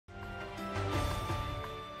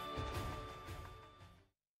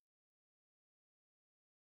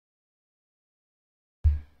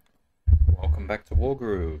welcome back to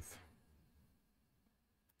Wargroove.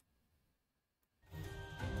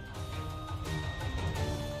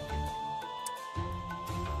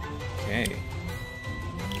 Okay,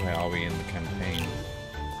 where are we in the campaign?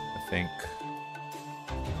 I think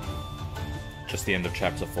just the end of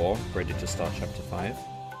chapter 4, ready to start chapter 5.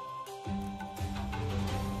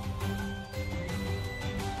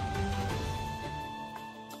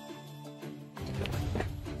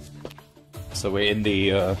 So we're in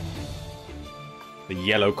the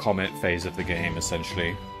yellow comet phase of the game,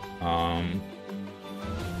 essentially.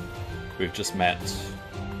 We've just met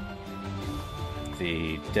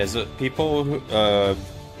the desert people. What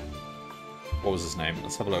was his name?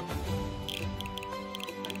 Let's have a look.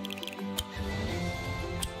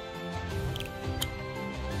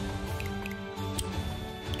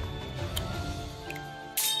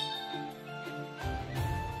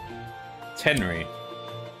 Tenri.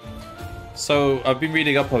 So, I've been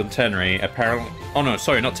reading up on Tenri, apparently... Oh no,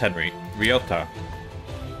 sorry, not Tenri. Ryota.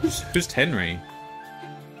 Who's Tenri?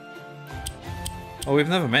 Oh, we've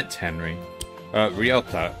never met Tenri.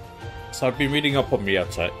 Ryota. So I've been reading up on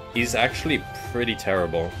Ryota. He's actually pretty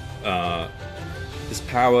terrible. His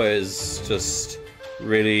power is just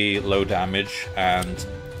really low damage and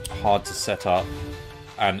hard to set up.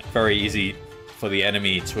 And very easy for the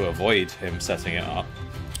enemy to avoid him setting it up.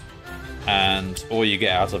 And all you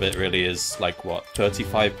get out of it really is, like, what,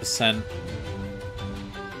 35%?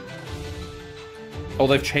 Oh,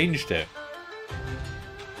 they've changed it.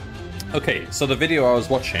 Okay, so the video I was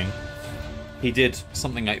watching, he did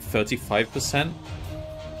something like 35%?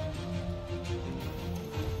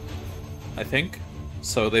 I think.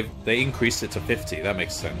 So they increased it to 50, that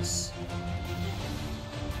makes sense.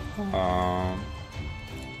 Hello,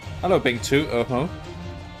 Bing2, oh-ho.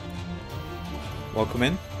 Welcome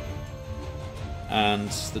in.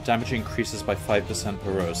 And the damage increases by 5%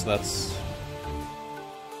 per row, so that's,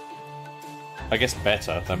 I guess,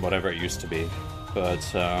 better than whatever it used to be. But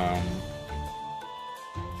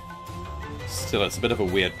still, it's a bit of a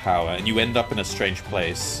weird power, and you end up in a strange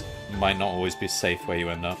place. It might not always be safe where you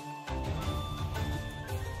end up.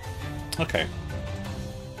 Okay.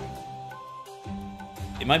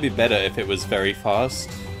 It might be better if it was very fast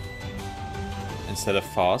instead of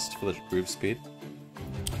fast for the groove speed.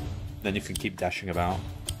 Then you can keep dashing about.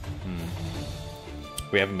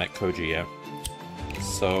 We haven't met Koji yet.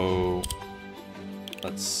 So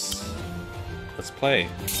let's play.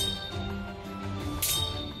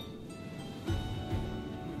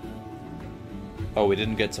 Oh, we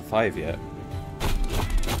didn't get to 5 yet.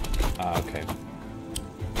 Ah, okay.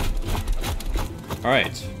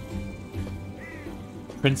 Alright.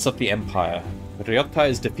 Prince of the Empire. Ryota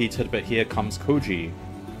is defeated, but here comes Koji.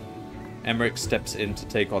 Emmerich steps in to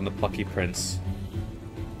take on the plucky prince.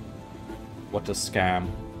 What a scam.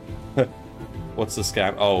 What's the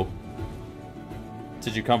scam? Oh.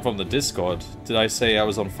 Did you come from the Discord? Did I say I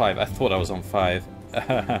was on 5? I thought I was on 5.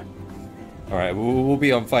 Alright, we'll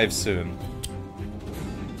be on 5 soon.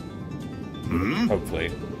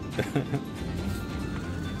 Hopefully.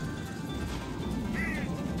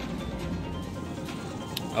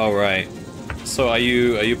 Alright. So are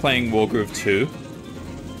you playing Wargroove 2?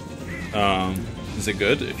 Is it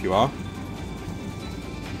good, if you are?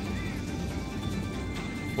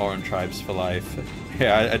 Floran tribes for life.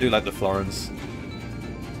 Yeah, I do like the Florans.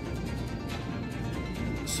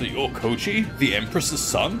 So you're Koji, the Empress's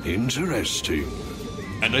son? Interesting.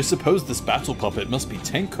 And I suppose this battle puppet must be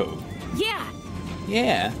Tenko. Yeah,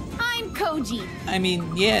 Yeah. I'm Koji. I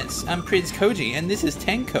mean, yes, I'm Prince Koji, and this is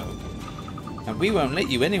Tenko. And we won't let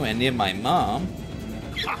you anywhere near my mom.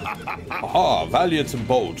 Ah, valiant and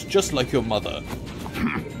bold, just like your mother.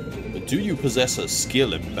 But do you possess a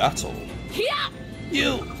skill in battle? Yeah.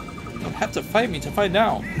 You'll have to fight me to find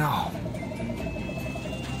out. No.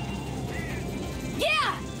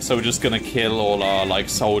 Yeah. So we're just gonna kill all our, like,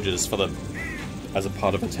 soldiers for as a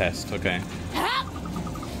part of a test, okay.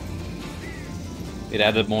 It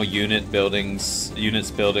added more units buildings,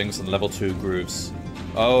 and level 2 grooves.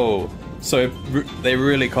 Oh, so they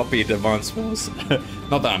really copied Advance Wars.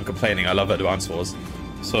 Not that I'm complaining, I love Advance Wars.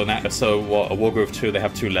 So now, what, a Wargroove 2, they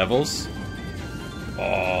have 2 levels?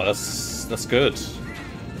 Oh, that's good.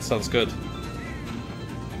 That sounds good.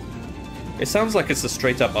 It sounds like it's a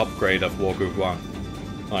straight up upgrade of Wargroove 1.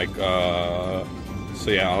 Like, so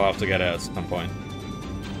yeah, I'll have to get it at some point.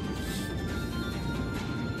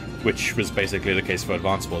 Which was basically the case for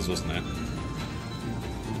Advance Wars, wasn't it?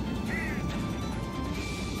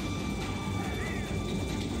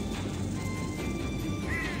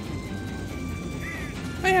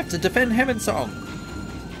 I have to defend Heavensong!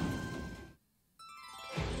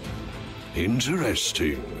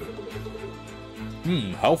 Interesting.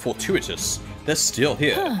 How fortuitous. They're still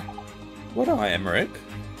here. Huh. What are Emmerich?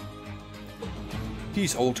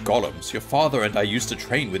 These old golems. Your father and I used to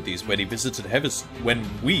train with these when we visited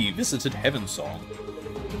Heavensong.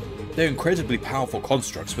 They're incredibly powerful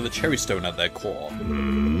constructs with a cherry stone at their core.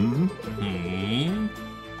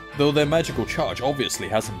 Though their magical charge obviously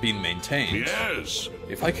hasn't been maintained. Yes.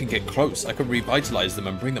 If I can get close, I can revitalize them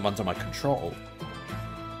and bring them under my control.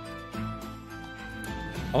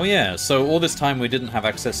 Oh yeah, so all this time we didn't have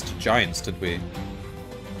access to giants, did we?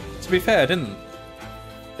 To be fair, I didn't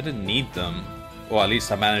need them. Or at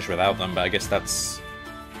least I managed without them, but I guess that's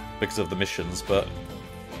because of the missions, but...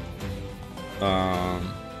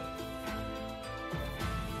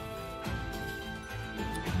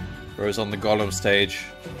 Whereas on the Golem stage,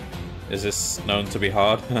 is this known to be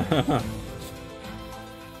hard?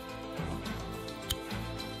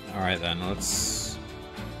 Alright then, let's...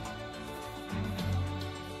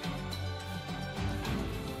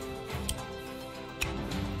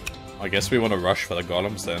 I guess we want to rush for the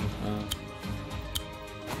golems then.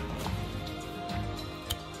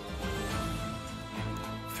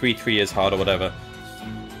 3-3 is hard or whatever.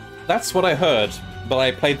 That's what I heard, but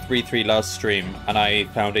I played 3-3 last stream and I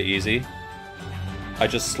found it easy. I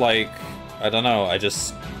just I don't know, I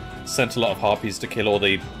just sent a lot of harpies to kill all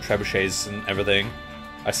the trebuchets and everything.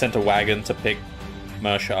 I sent a wagon to pick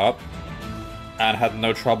Mersha up and had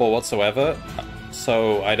no trouble whatsoever.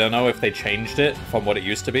 So I don't know if they changed it from what it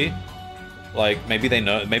used to be. Like, maybe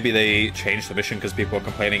they changed the mission because people were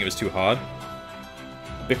complaining it was too hard.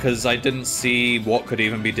 Because I didn't see what could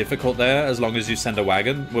even be difficult there as long as you send a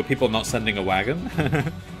wagon. Were people not sending a wagon?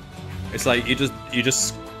 It's like you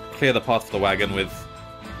just clear the path for the wagon with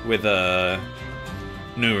Nura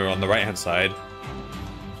on the right hand side.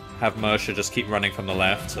 Have Mersha just keep running from the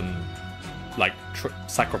left and like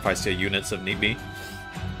sacrifice your units if need be.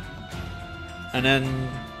 And then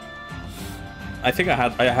I think I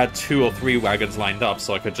had 2 or 3 wagons lined up,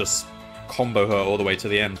 so I could just combo her all the way to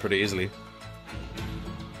the end pretty easily.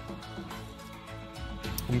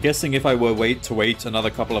 I'm guessing if I were to wait another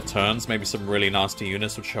couple of turns, maybe some really nasty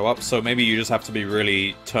units would show up. So maybe you just have to be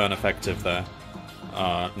really turn effective there,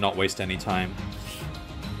 not waste any time.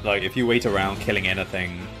 Like if you wait around killing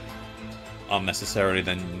anything unnecessarily,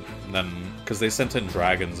 then because they sent in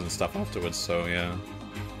dragons and stuff afterwards, so yeah.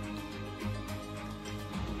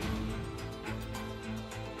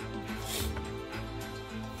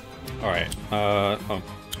 Alright, oh,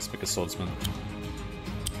 let's pick a swordsman.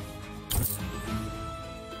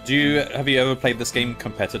 Have you ever played this game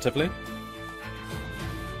competitively?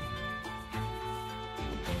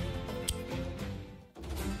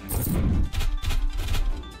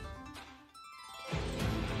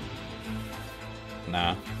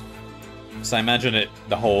 Nah. So I imagine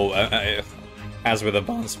the whole, as with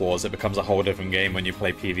Advance Wars, it becomes a whole different game when you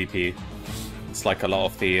play PvP. It's like a lot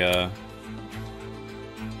of the,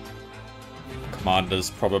 commanders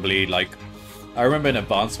probably, like... I remember in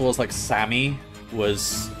Advance Wars, like, Sammy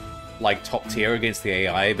was, like, top tier against the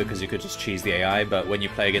AI because you could just cheese the AI, but when you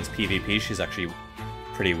play against PvP, she's actually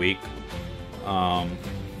pretty weak. I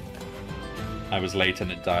was late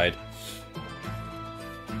and it died.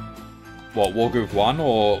 What, Wargroove 1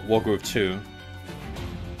 or Wargroove 2?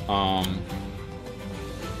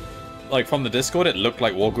 Like, from the Discord, it looked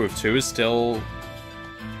like Wargroove 2 is still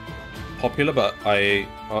popular, but are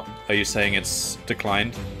you saying it's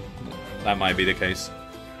declined? That might be the case.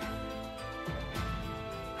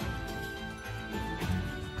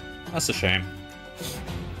 That's a shame.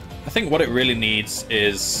 I think what it really needs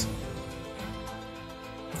is...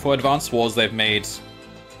 For Advance Wars, they've made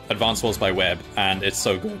Advance Wars by web, and it's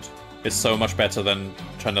so good. It's so much better than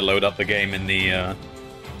trying to load up the game in the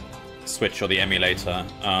Switch or the emulator,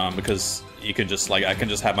 because you can just, like, I can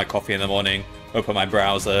just have my coffee in the morning, open my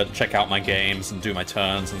browser, check out my games, and do my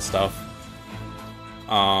turns and stuff.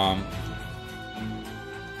 I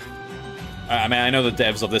mean, I know the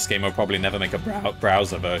devs of this game will probably never make a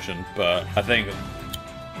browser version, but I think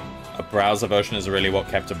a browser version is really what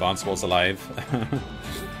kept Advance Wars alive.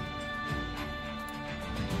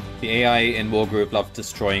 The AI in Wargroove love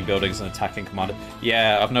destroying buildings and attacking commander.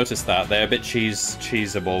 Yeah, I've noticed that. They're a bit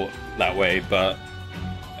cheesable that way, but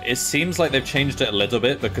it seems like they've changed it a little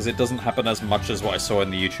bit because it doesn't happen as much as what I saw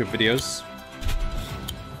in the YouTube videos.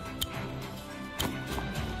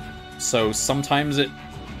 So sometimes it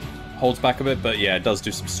holds back a bit, but yeah, it does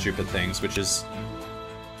do some stupid things, which is...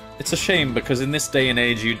 It's a shame, because in this day and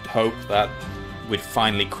age you'd hope that we'd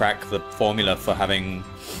finally crack the formula for having,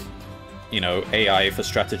 you know, AI for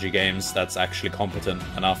strategy games that's actually competent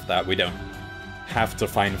enough that we don't have to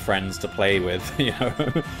find friends to play with, you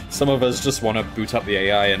know. Some of us just want to boot up the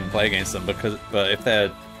AI and play against them, but if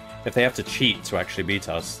they have to cheat to actually beat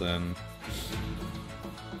us, then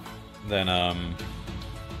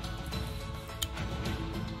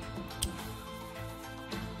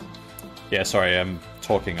yeah, sorry, I'm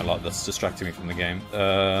talking a lot. That's distracting me from the game.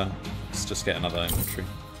 Let's just get another infantry.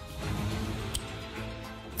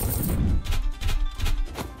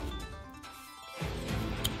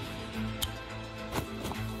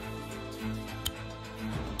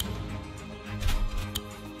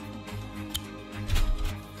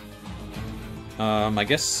 I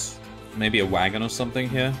guess maybe a wagon or something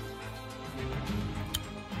here.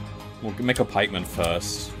 We'll make a pikeman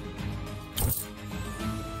first.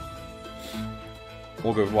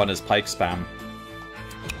 Wargroove 1 is pike spam.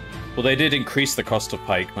 Well, they did increase the cost of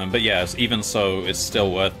pikemen, but yes, even so, it's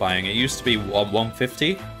still worth buying. It used to be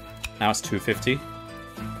 150, now it's 250.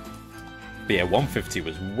 But yeah, 150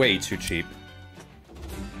 was way too cheap.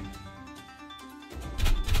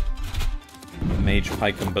 Mage,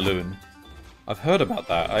 pike, and balloon. I've heard about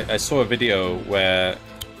that. I saw a video where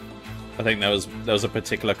I think there was a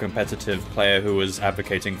particular competitive player who was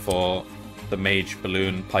advocating for the mage,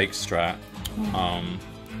 balloon, pike strat.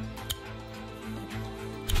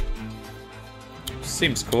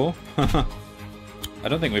 Seems cool. I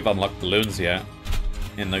don't think we've unlocked balloons yet.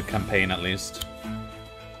 In the campaign, at least.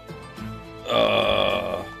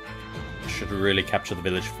 Should really capture the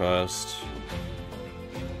village first.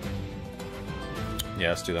 Yeah,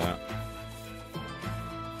 let's do that.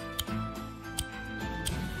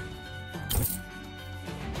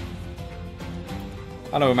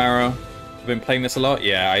 Hello, Amaro. I've been playing this a lot.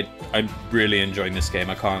 Yeah, I'm really enjoying this game.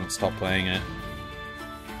 I can't stop playing it.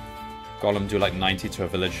 Golem do like 90 to a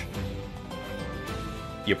village.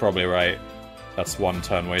 You're probably right. That's one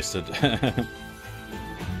turn wasted.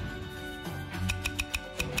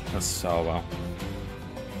 That's so well.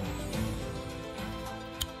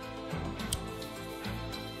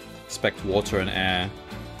 Expect water and air.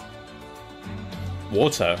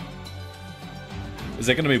 Water? Is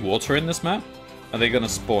there going to be water in this map? Are they going to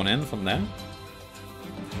spawn in from there?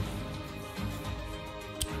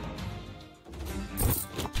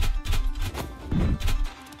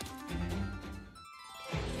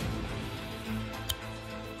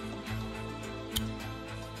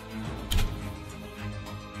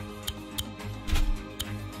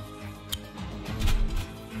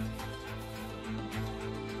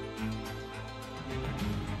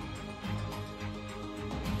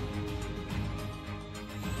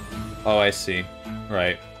 Oh, I see.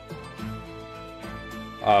 Right.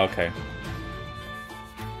 Oh, okay.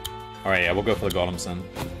 Alright, yeah, we'll go for the golems then.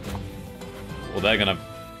 Well, they're gonna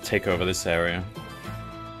take over this area.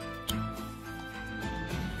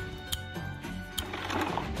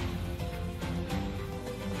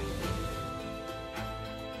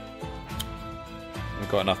 We've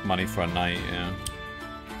got enough money for a night, yeah.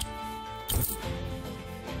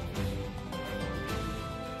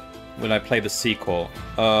 Will I play the sequel?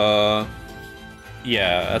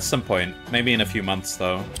 Yeah, at some point. Maybe in a few months,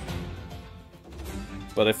 though.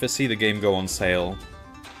 But if I see the game go on sale,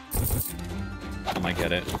 I might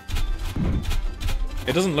get it.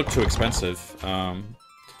 It doesn't look too expensive,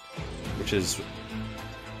 which is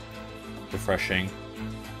refreshing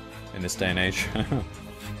in this day and age.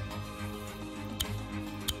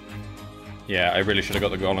 Yeah, I really should have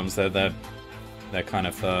got the golems. They're kind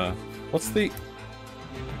of, what's the...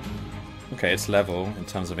 Okay, it's level in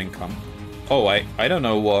terms of income. Oh, I don't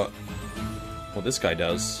know what this guy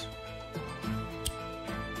does.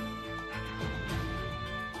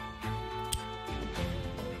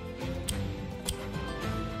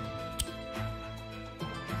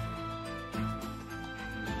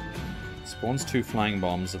 Spawns 2 flying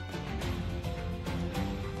bombs.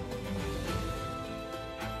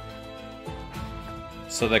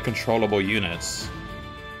 So they're controllable units.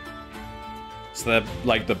 So they're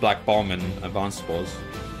like the black bomb in Advanced Wars.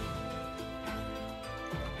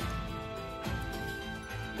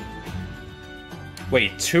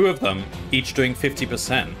 Wait, 2 of them, each doing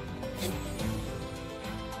 50%.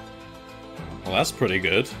 Well, that's pretty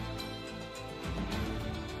good.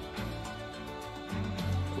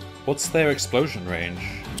 What's their explosion range?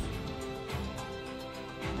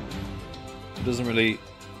 It doesn't really...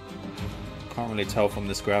 Can't really tell from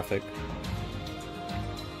this graphic.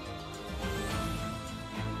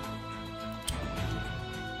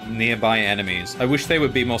 Nearby enemies. I wish they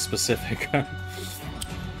would be more specific.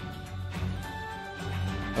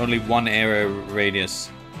 Only 1 area radius.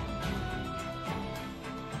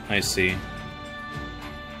 I see.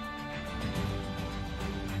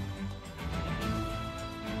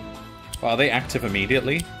 Well, are they active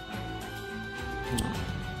immediately?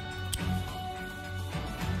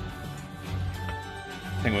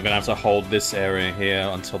 I think we're gonna have to hold this area here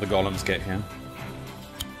until the golems get here.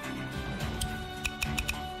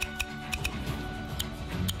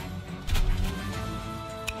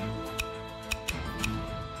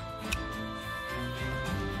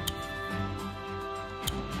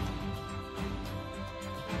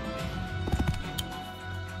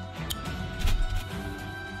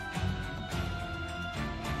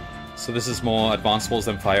 So this is more Advanced Wars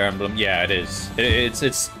than Fire Emblem. Yeah, it is.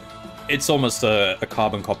 It's almost a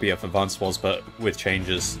carbon copy of Advanced Wars, but with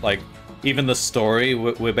changes. Like even the story,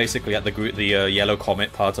 we're basically at the yellow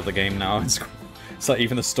comet part of the game now. It's like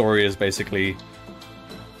even the story is basically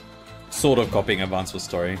sort of copying Advanced Wars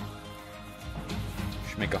story.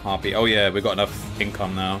 Should make a harpy. Oh yeah, we've got enough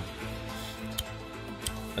income now.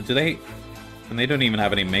 Do they? And they don't even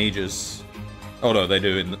have any mages. Oh no, they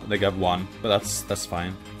do. They have one, but that's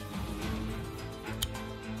fine.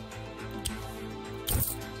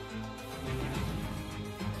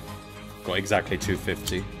 Got exactly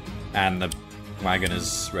 250, and the wagon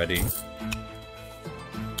is ready.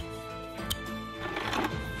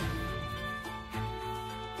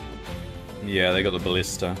 Yeah, they got the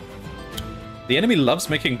ballista. The enemy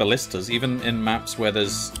loves making ballistas, even in maps where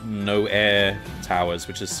there's no air towers,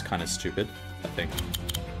 which is kind of stupid, I think.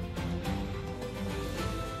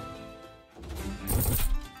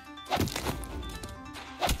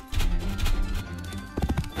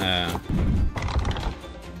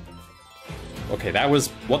 Okay, that was...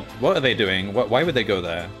 What are they doing? Why would they go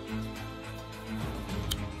there?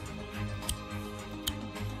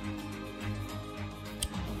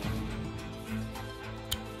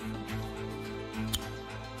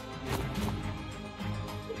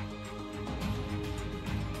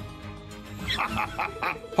 Ha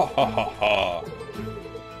ha ha ha!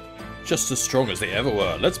 Just as strong as they ever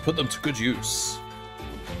were. Let's put them to good use.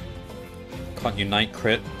 Can't unite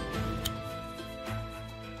crit.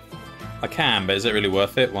 I can, but is it really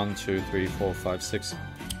worth it? 1, 2, 3, 4, 5, 6.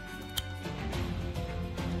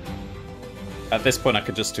 At this point, I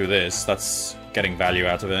could just do this. That's getting value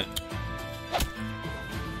out of it.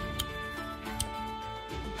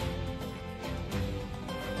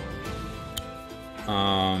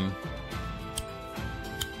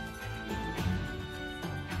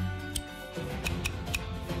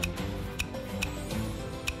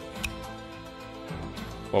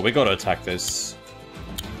 Well, we gotta attack this.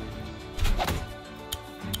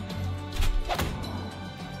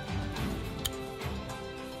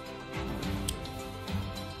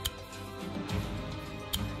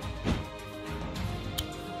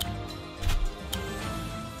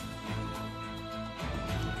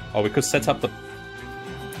 Oh, we could set up the...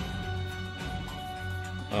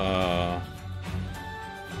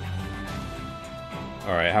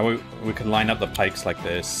 Alright, how we can line up the pikes like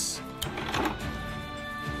this.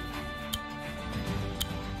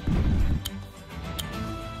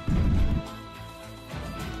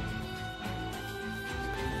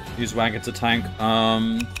 Use wagon to tank.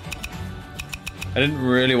 I didn't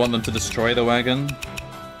really want them to destroy the wagon.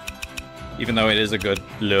 Even though it is a good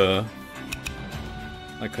lure.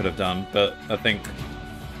 I could have done, but I think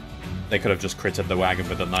they could have just critted the wagon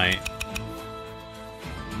with the knight.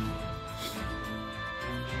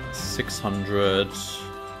 600.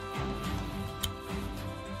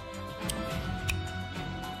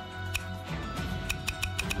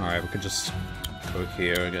 Alright, we could just go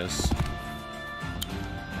here, I guess.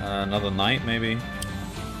 Another knight, maybe?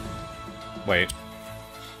 Wait.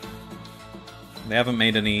 They haven't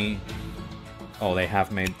made any... Oh, they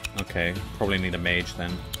have made... Okay, probably need a mage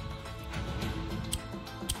then.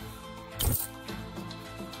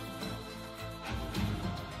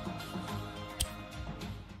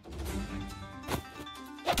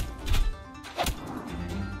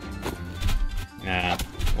 Yeah,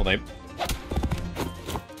 well they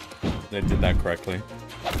did that correctly.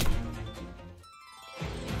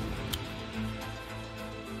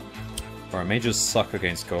 Alright, mages suck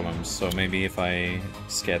against golems, so maybe if I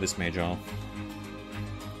scare this mage off.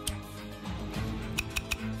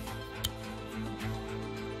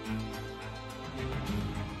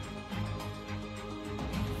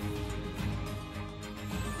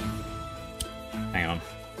 Hang on.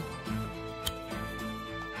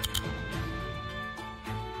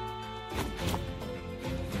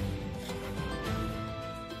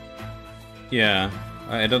 Yeah,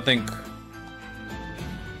 I don't think...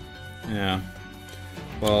 Yeah.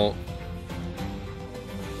 Well...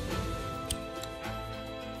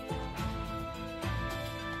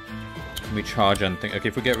 Can we charge anything? Okay,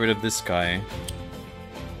 if we get rid of this guy...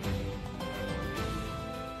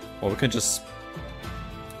 Or we could just...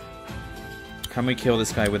 Can we kill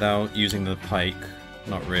this guy without using the pike?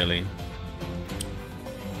 Not really.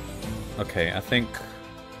 Okay, I think...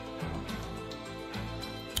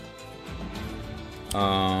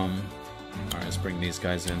 Alright, let's bring these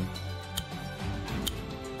guys in.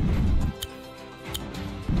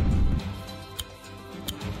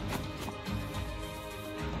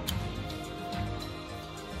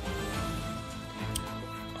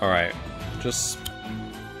 Alright, just...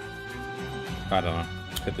 I don't know.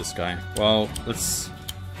 Hit this guy. Well, let's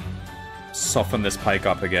soften this pike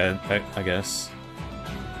up again, I guess.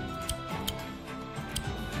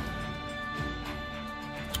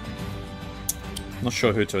 Not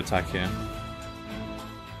sure who to attack here.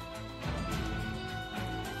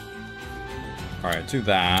 Alright, do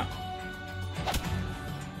that.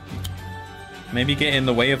 Maybe get in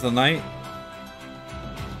the way of the knight?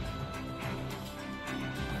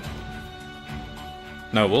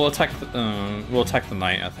 No, we'll attack the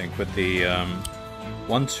knight, I think, with the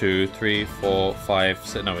 1, 2, 3, 4, 5,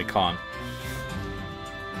 6. No, we can't.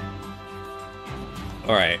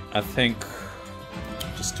 Alright, I think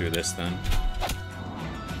just do this then.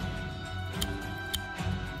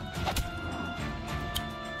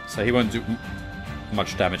 So he won't do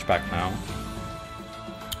much damage back now.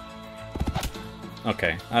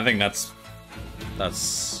 Okay, I think that's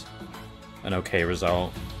an okay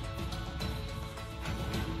result.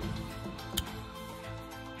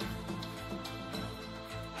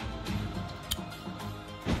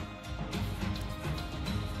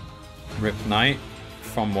 Rip Knight?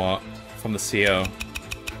 From what? From the CO.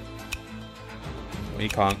 He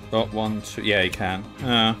can't. Oh, 1, 2. Yeah, he can.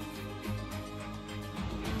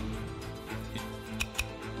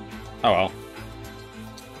 Oh well.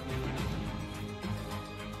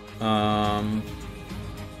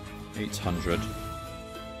 800.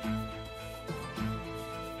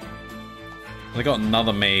 I got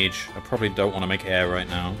another mage. I probably don't want to make air right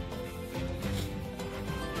now.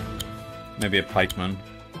 Maybe a pikeman.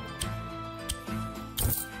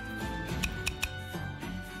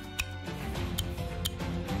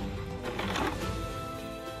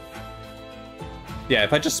 Yeah,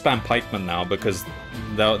 if I just spam pikeman now, because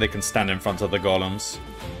they can stand in front of the golems.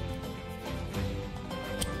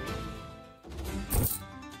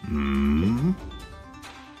 Hmm?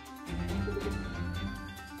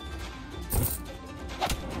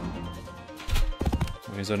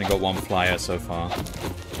 He's only got 1 flyer so far.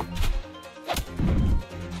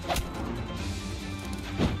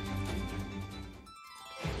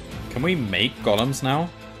 Can we make golems now?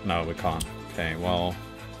 No, we can't. Okay, well...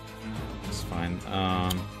 It's fine.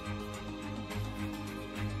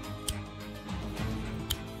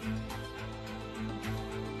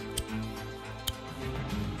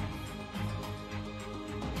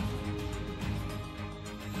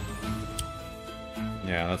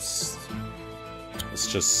 Yeah, let's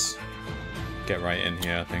just get right in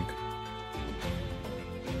here, I think.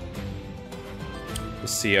 The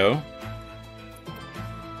CO.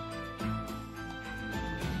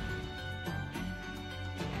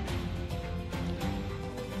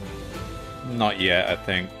 Not yet, I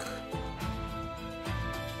think.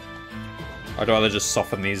 I'd rather just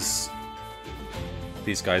soften these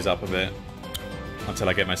guys up a bit until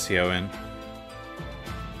I get my CO in.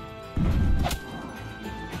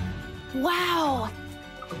 Wow!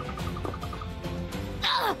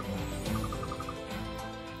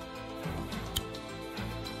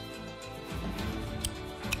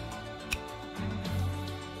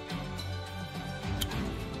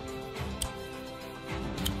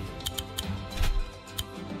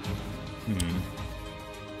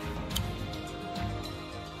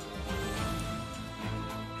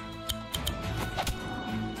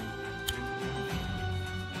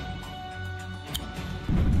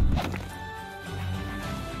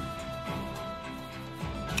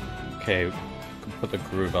 Okay, we can put the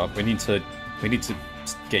groove up. We need to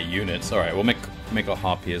get units. All right, we'll make a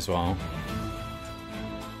harpy as well.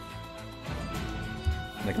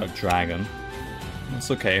 Make a dragon. That's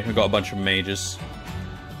okay. We got a bunch of mages.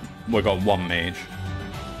 We got 1 mage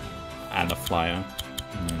and a flyer.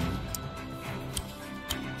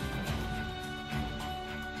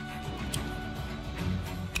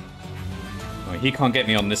 Oh, he can't get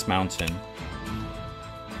me on this mountain.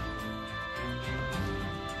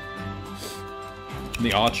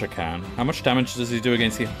 The archer can. How much damage does he do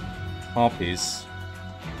against the harpies?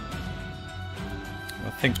 I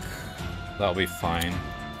think that'll be fine.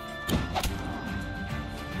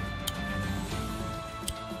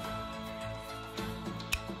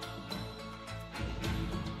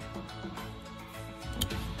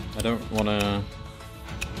 I don't want to...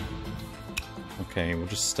 Okay, we'll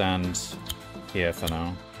just stand here for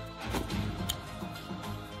now.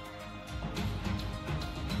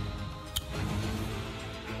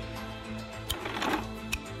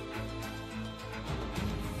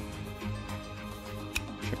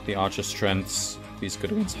 Check the archer strengths. He's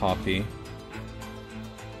good against Harpy.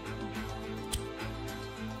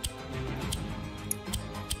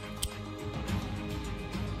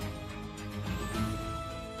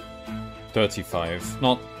 $35.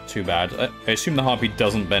 Not too bad. I assume the Harpy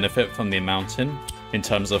doesn't benefit from the mountain in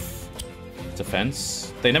terms of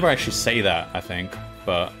defense. They never actually say that, I think,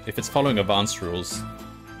 but if it's following Advanced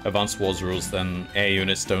Wars rules, then air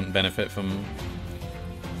units don't benefit from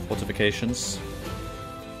fortifications.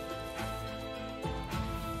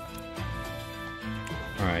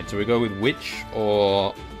 Alright, do we go with Witch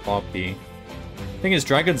or Harpy? Thing is,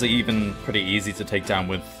 dragons are even pretty easy to take down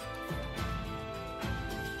with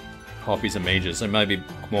Harpies and mages. It might be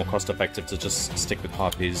more cost effective to just stick with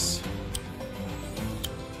Harpies.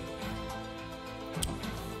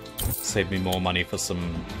 Save me more money for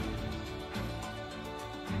some...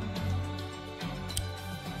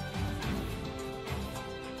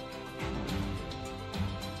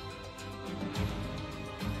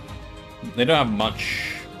 They don't have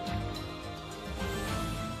much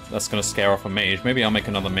that's gonna scare off a mage. Maybe I'll make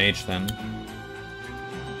another mage then.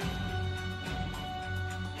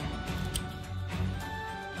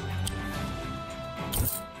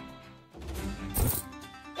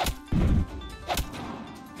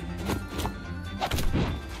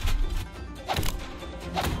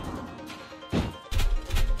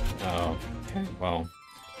 Oh, okay, well.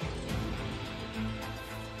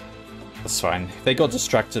 That's fine. They got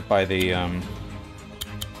distracted by the,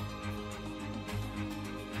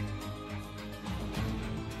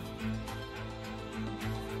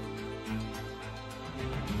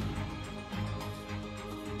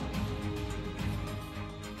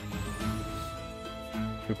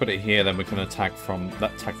 If we put it here, then we can attack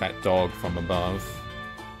that dog from above.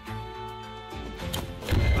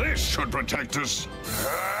 This should protect us.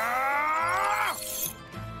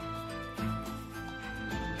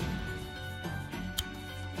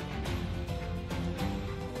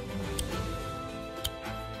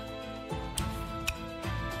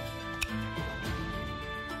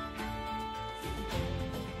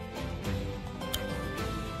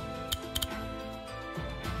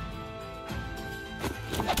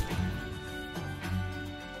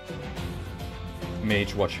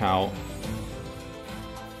 Mage, watch out.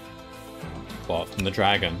 What, from the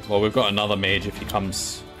dragon? Well, we've got another mage if he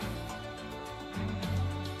comes...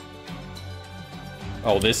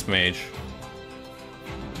 Oh, this mage.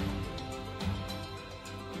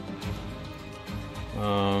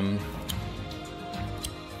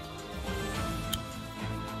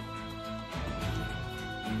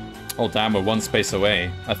 Oh damn, we're one space away.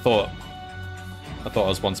 I thought I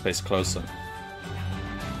was one space closer.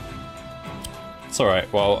 It's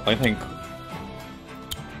alright, well, I think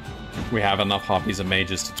we have enough Harpies and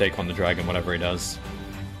Mages to take on the dragon, whatever he does.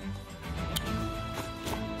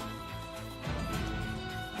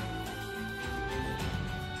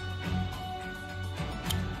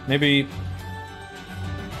 Maybe...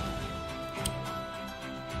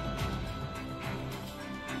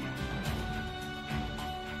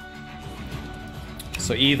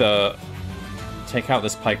 So either take out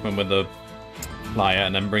this pikeman with the Liar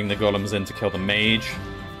and then bring the golems in to kill the mage,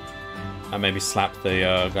 and maybe slap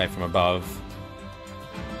the guy from above.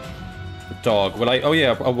 The dog. Will I? Oh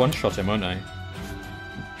yeah, I'll one-shot him, won't I?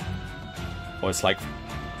 Or it's like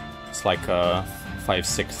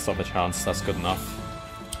 5/6 of a chance. That's good enough.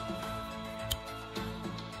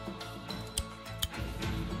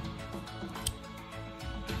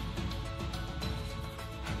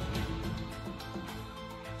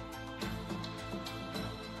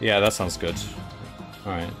 Yeah, that sounds good.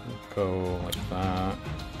 Alright, go like that.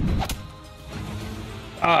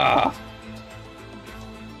 Ah!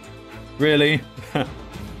 Really?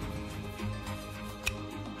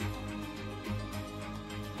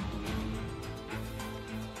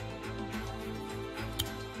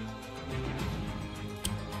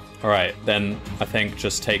 Alright, then I think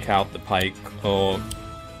just take out the pike or...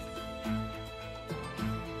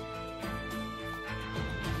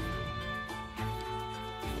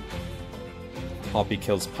 Harpy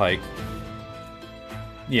kills pike.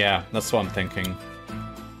 Yeah, that's what I'm thinking.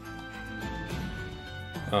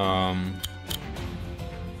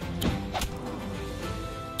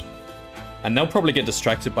 And they'll probably get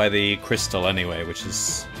distracted by the crystal anyway, which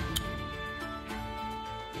is...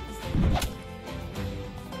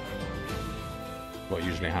 what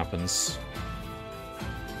usually happens.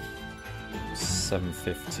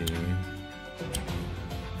 750.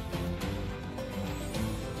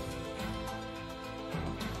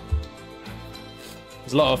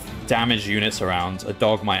 There's a lot of damage units around. A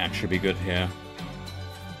dog might actually be good here.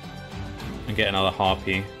 And get another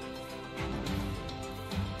harpy.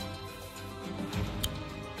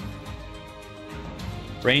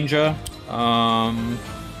 Ranger. I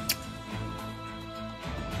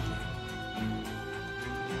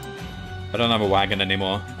don't have a wagon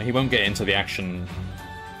anymore. He won't get into the action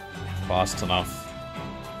fast enough.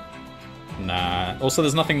 Nah. Also,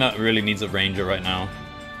 there's nothing that really needs a ranger right now.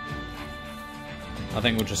 I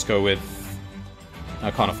think we'll just go with...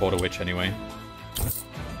 I can't afford a witch anyway.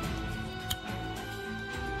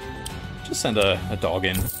 Just send a dog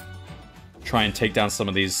in. Try and take down some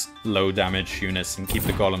of these low damage units and keep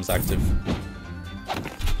the golems active.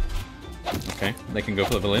 Okay, they can go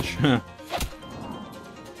for the village.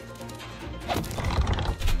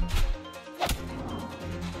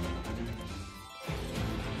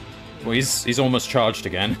 Well, he's almost charged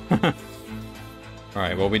again.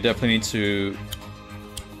 Alright, well we definitely need to...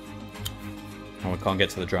 Oh, we can't get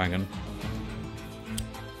to the dragon.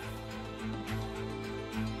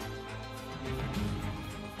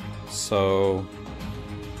 So...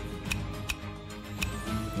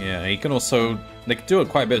 Yeah, he can also... They can do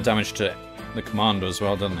quite a bit of damage to the commander as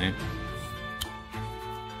well, don't they?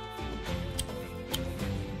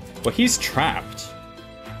 Well, he's trapped.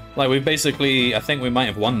 Like, we basically... I think we might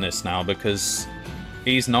have won this now, because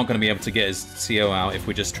he's not going to be able to get his CO out if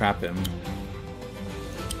we just trap him.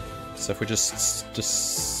 So if we just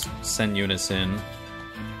send units in...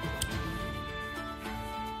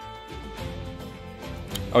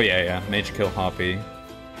 Oh yeah, mage kill harpy.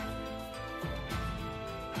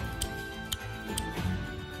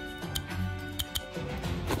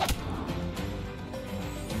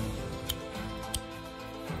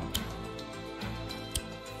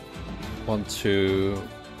 One, two,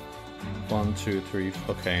 3.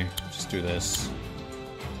 Okay, just do this.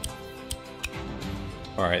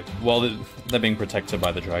 Alright, well, they're being protected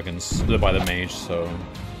by the dragons, by the mage, so...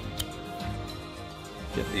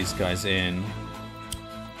 Get these guys in.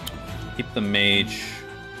 Keep the mage.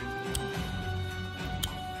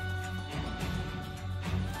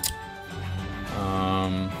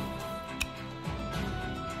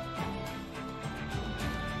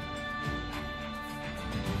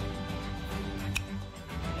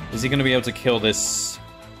 Is he going to be able to kill this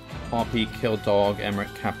harpy, kill dog,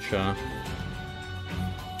 Emmerich capture?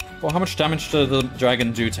 Well, how much damage does the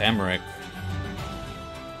dragon do to Emmerich?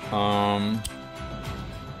 On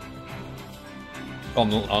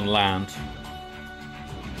land.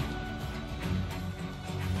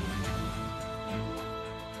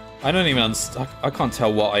 I don't even understand. I can't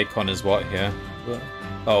tell what icon is what here.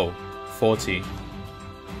 Oh, 40.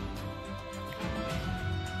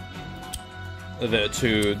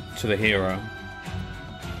 To the hero.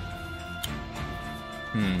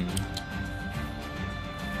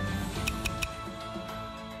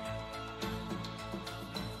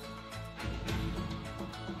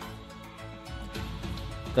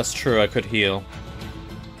 That's true, I could heal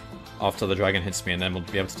after the dragon hits me and then we'll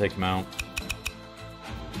be able to take him out.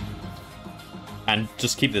 And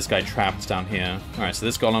just keep this guy trapped down here. Alright, so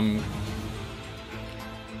this golem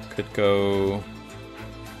could go...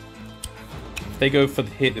 If they go for the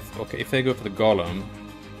hit... if they go for the golem...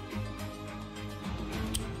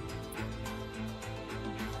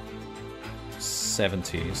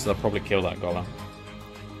 $70, so they'll probably kill that golem.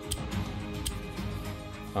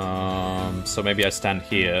 So maybe I stand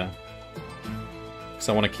here. Because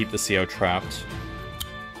I want to keep the CO trapped.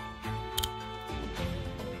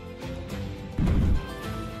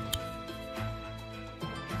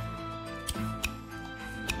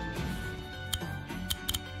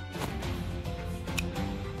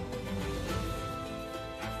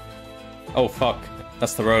 Oh fuck,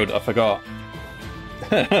 that's the road, I forgot.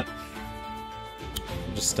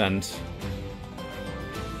 Just stand.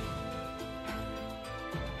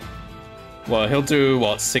 Well, he'll do,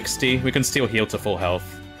 what, 60? We can still heal to full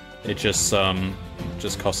health. It just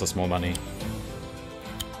costs us more money.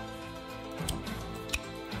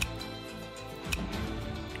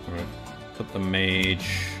 Alright, put the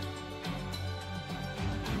mage...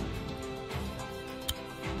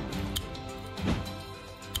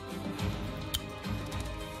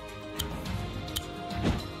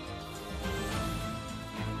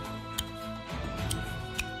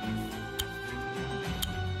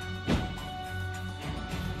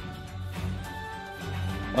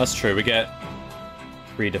 That's true, we get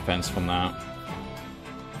 3 defense from that.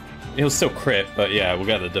 He'll still crit, but yeah, we'll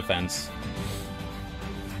get the defense.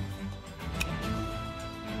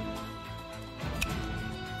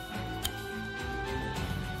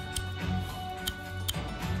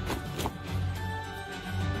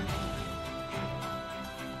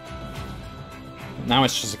 Now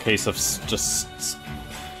it's just a case of just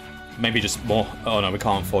maybe just more. Oh no, we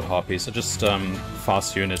can't afford harpies. So just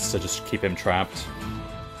fast units to just keep him trapped.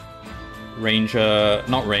 Ranger,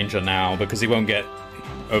 not Ranger now because he won't get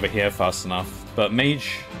over here fast enough. But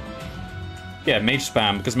Mage, yeah, Mage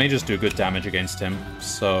spam because mages do good damage against him.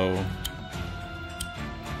 So.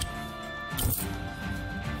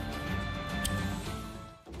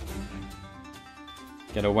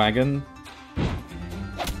 Get a wagon.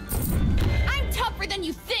 I'm tougher than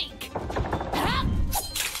you think. Ha!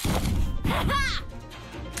 Ha!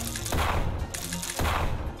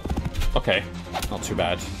 Okay, not too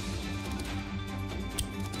bad.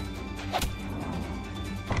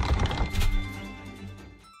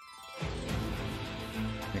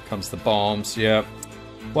 Here comes the bombs. Yeah.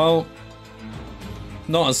 Well,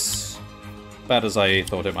 not as bad as I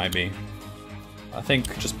thought it might be. I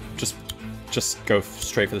think just go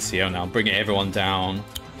straight for the CO now. Bring everyone down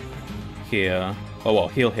here. Oh well,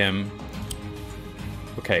 heal him.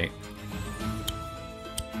 Okay.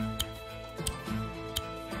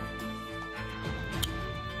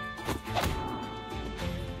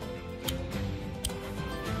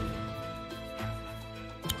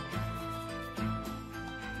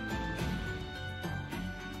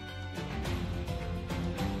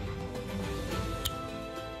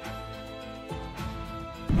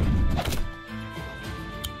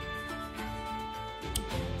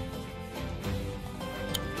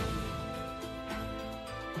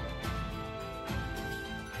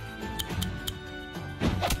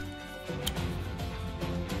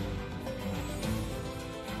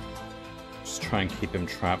 Try and keep him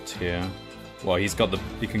trapped here. Well, he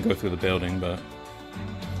can go through the building, but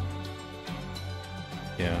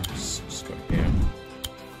yeah, just go here.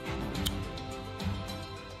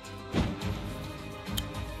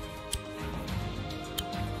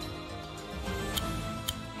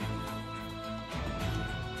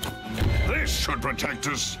 This should protect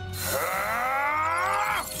us.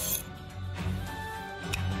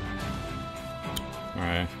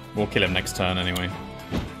 Alright, we'll kill him next turn anyway.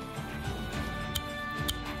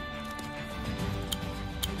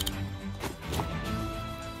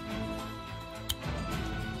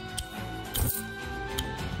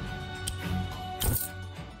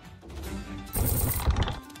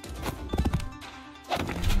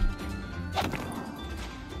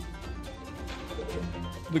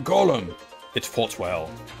 The golem! It fought well.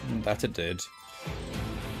 That it did.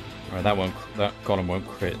 Alright, that golem won't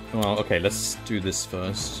crit. Well, okay, let's do this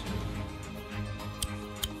first.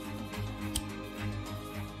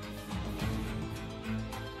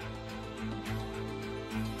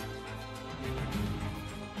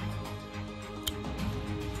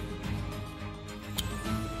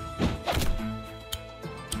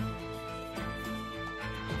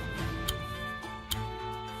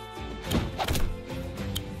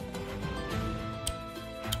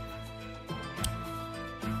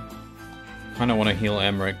 I don't want to heal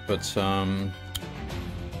Emmerich, but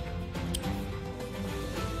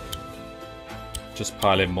just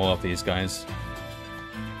pile in more of these guys.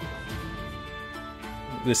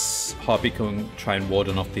 This Harpy can try and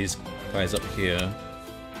warden off these guys up here.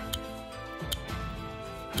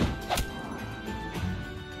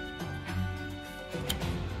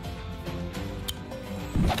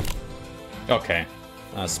 Okay,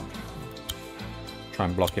 let's try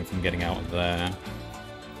and block him from getting out of there.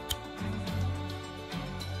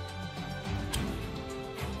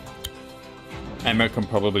 Emmer can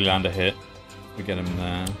probably land a hit. We get him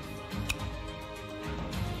there.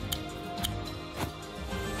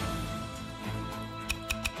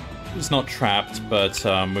 He's not trapped, but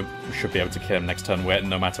we should be able to kill him next turn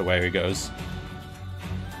no matter where he goes.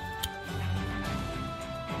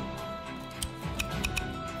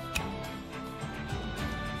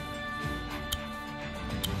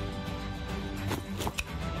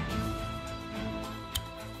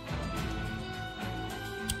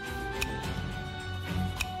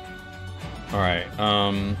 Alright,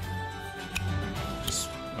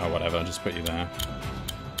 whatever, just put you there.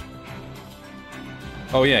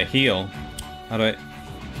 Oh yeah, heal. How do I...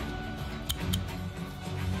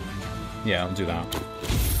 Yeah, I'll do that.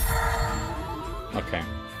 Okay.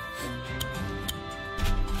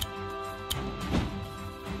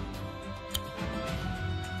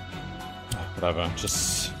 Whatever,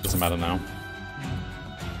 just doesn't matter now.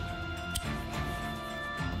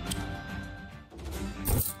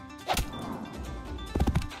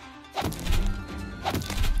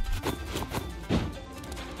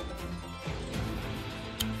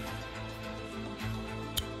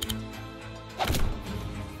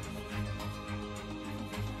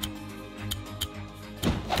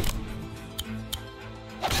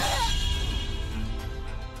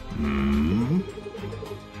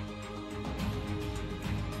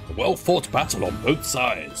 well-fought battle on both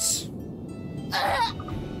sides.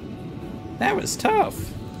 That was tough.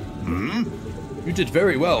 Hmm? You did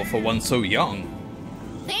very well for one so young.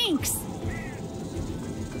 Thanks.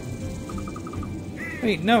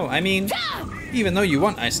 Wait, no, I mean, even though you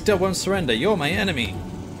won, I still won't surrender. You're my enemy.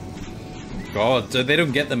 God, they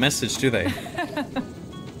don't get the message, do they?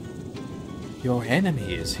 Your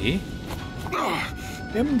enemy, is he?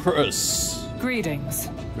 Empress. Greetings.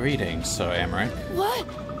 Greetings, Sir Emmerich. What?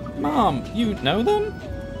 Mom, you know them?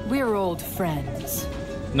 We're old friends.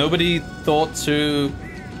 Nobody thought to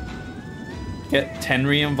get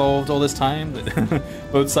Tenri involved all this time?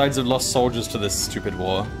 Both sides have lost soldiers to this stupid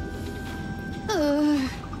war.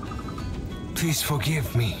 Please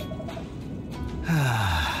forgive me.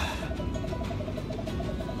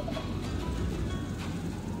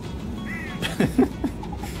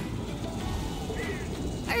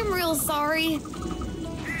 I'm real sorry.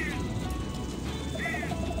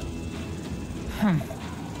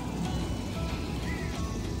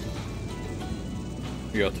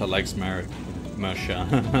 Ryota likes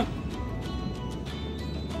Mersha.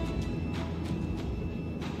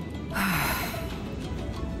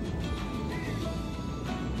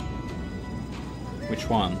 Which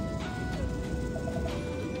one?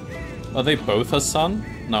 Are they both her son?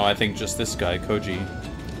 No, I think just this guy, Koji.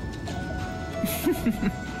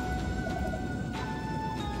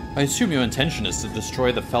 I assume your intention is to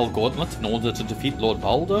destroy the Fell Gauntlet in order to defeat Lord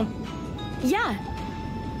Balder? Yeah.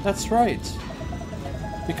 That's right.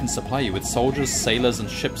 We can supply you with soldiers, sailors, and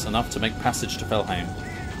ships enough to make passage to Felheim.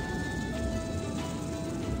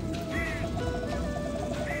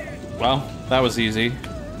 Well, that was easy.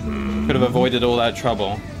 Could have avoided all that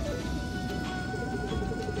trouble.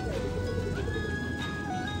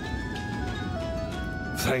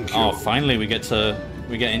 Thank you. Oh, finally we get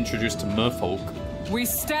introduced to merfolk. We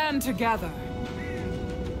stand together.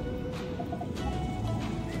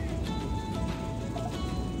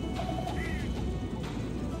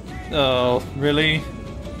 Oh, really?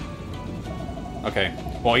 Okay.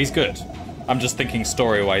 Well, he's good. I'm just thinking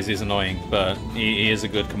story-wise he's annoying, but he is a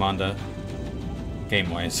good commander.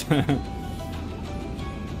 Game-wise.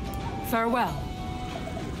 Farewell.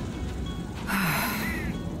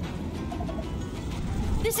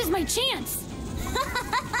 This is my chance.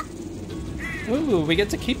 Ooh, we get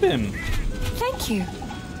to keep him. Thank you.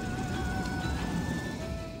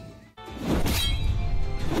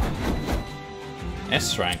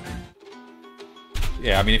 S rank.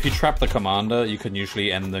 Yeah, I mean, if you trap the commander, you can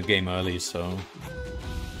usually end the game early, so...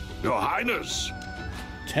 Your Highness.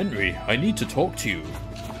 Tenri, I need to talk to you.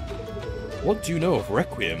 What do you know of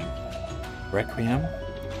Requiem? Requiem?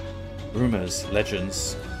 Rumors,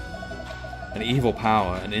 legends. An evil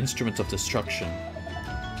power, an instrument of destruction.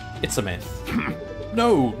 It's a myth.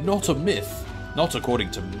 No, not a myth. Not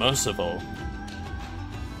according to Merciful.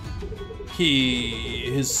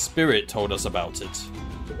 His spirit told us about it.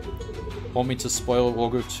 Want me to spoil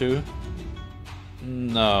Wargroove 2?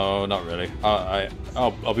 No, not really.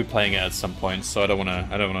 I'll be playing it at some point, so I don't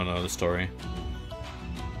wanna know the story.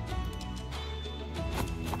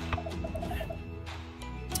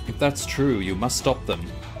 If that's true, you must stop them.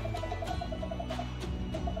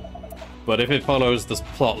 But if it follows this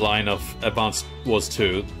plot line of Advanced Wars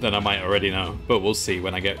 2, then I might already know. But we'll see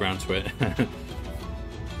when I get around to it.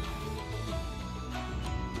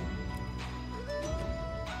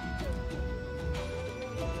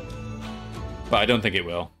 But I don't think it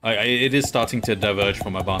will. It is starting to diverge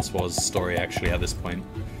from Advanced Wars' story, actually, at this point.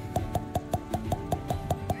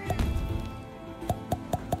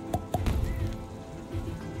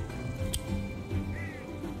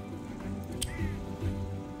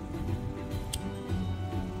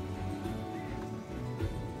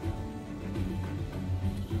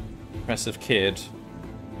 Impressive kid.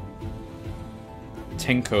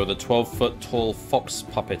 Tinko, the 12-foot-tall fox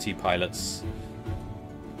puppet he pilots.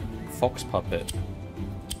 Fox puppet.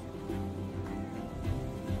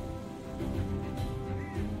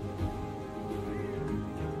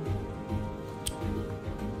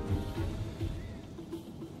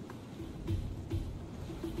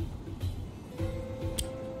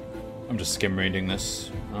 I'm just skim reading this.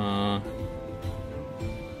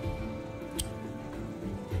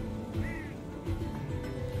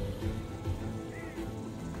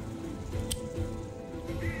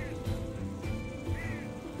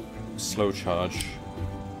 Slow charge.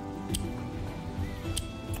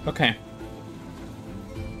 Okay.